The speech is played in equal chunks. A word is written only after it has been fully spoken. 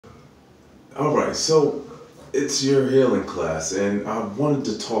All right, so it's your healing class, and I wanted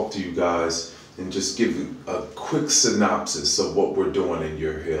to talk to you guys and just give you a quick synopsis of what we're doing in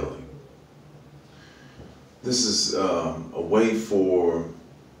your healing. This is a way for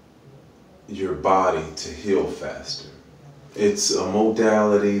your body to heal faster. It's a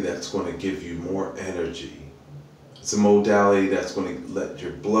modality that's going to give you more energy. It's a modality that's going to let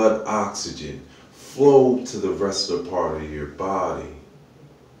your blood oxygen flow to the rest of the part of your body,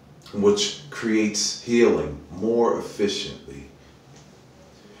 which creates healing more efficiently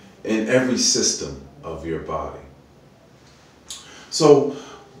in every system of your body. So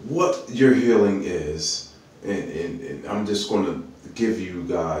what your healing is, and I'm just going to give you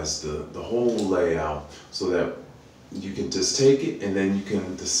guys the whole layout so that you can just take it and then you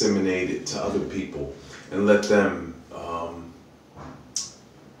can disseminate it to other people and let them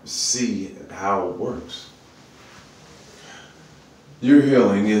see how it works. Your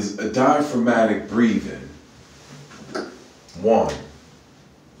healing is a diaphragmatic breathing. 1.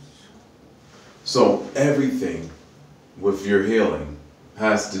 So everything with your healing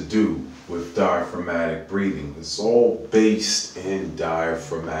has to do with diaphragmatic breathing. It's all based in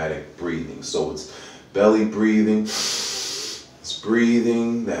diaphragmatic breathing. So it's belly breathing. It's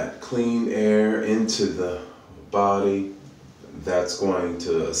breathing that clean air into the body that's going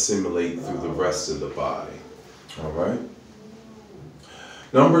to assimilate through the rest of the body. All right?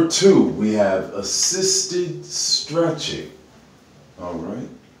 Number 2, we have assisted stretching. All right?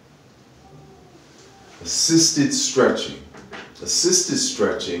 Assisted stretching. Assisted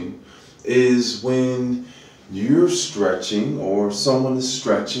stretching is when you're stretching or someone is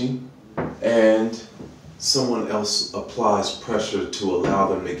stretching and someone else applies pressure to allow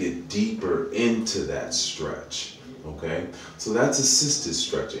them to get deeper into that stretch. Okay? So that's assisted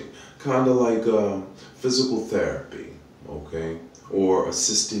stretching. Kind of like physical therapy. Okay? Or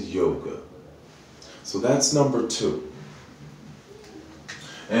assisted yoga. So that's number 2.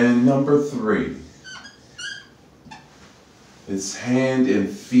 And number 3 is hand and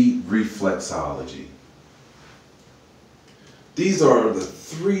feet reflexology. These are the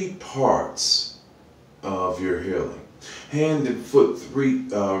 3 parts of your healing. Hand and foot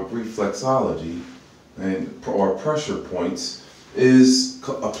reflexology or pressure points is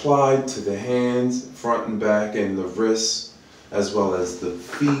applied to the hands, front and back, and the wrists, as well as the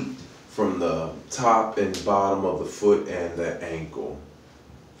feet from the top and bottom of the foot and the ankle.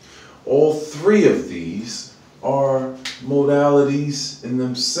 All 3 of these are modalities in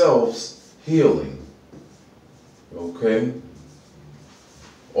themselves healing. Okay?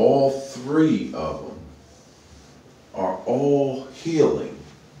 All 3 of them are all healing.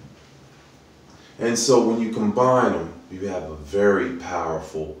 And so when you combine them, you have a very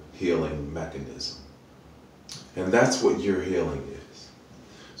powerful healing mechanism. And that's what your healing is.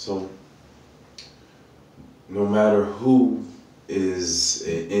 So no matter who is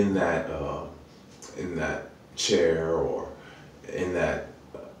in that chair or in that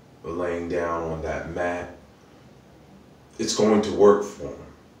laying down on that mat, it's going to work for them.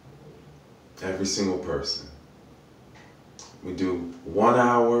 Every single person. We do 1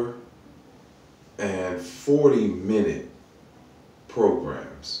 hour and 40-minute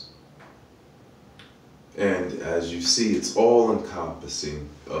programs. And as you see, it's all encompassing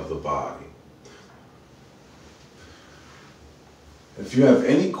of the body. If you have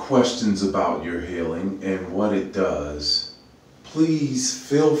any questions about your healing and what it does, please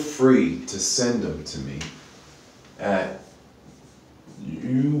feel free to send them to me at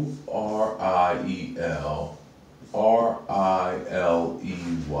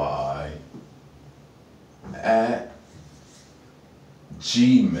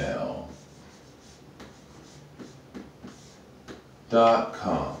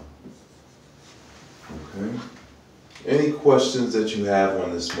Okay? Any questions that you have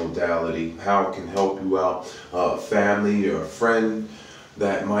on this modality, how it can help you out, family or a friend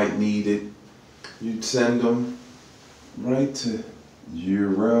that might need it, you'd send them right to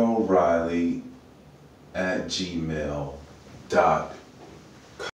urhealing@gmail.com.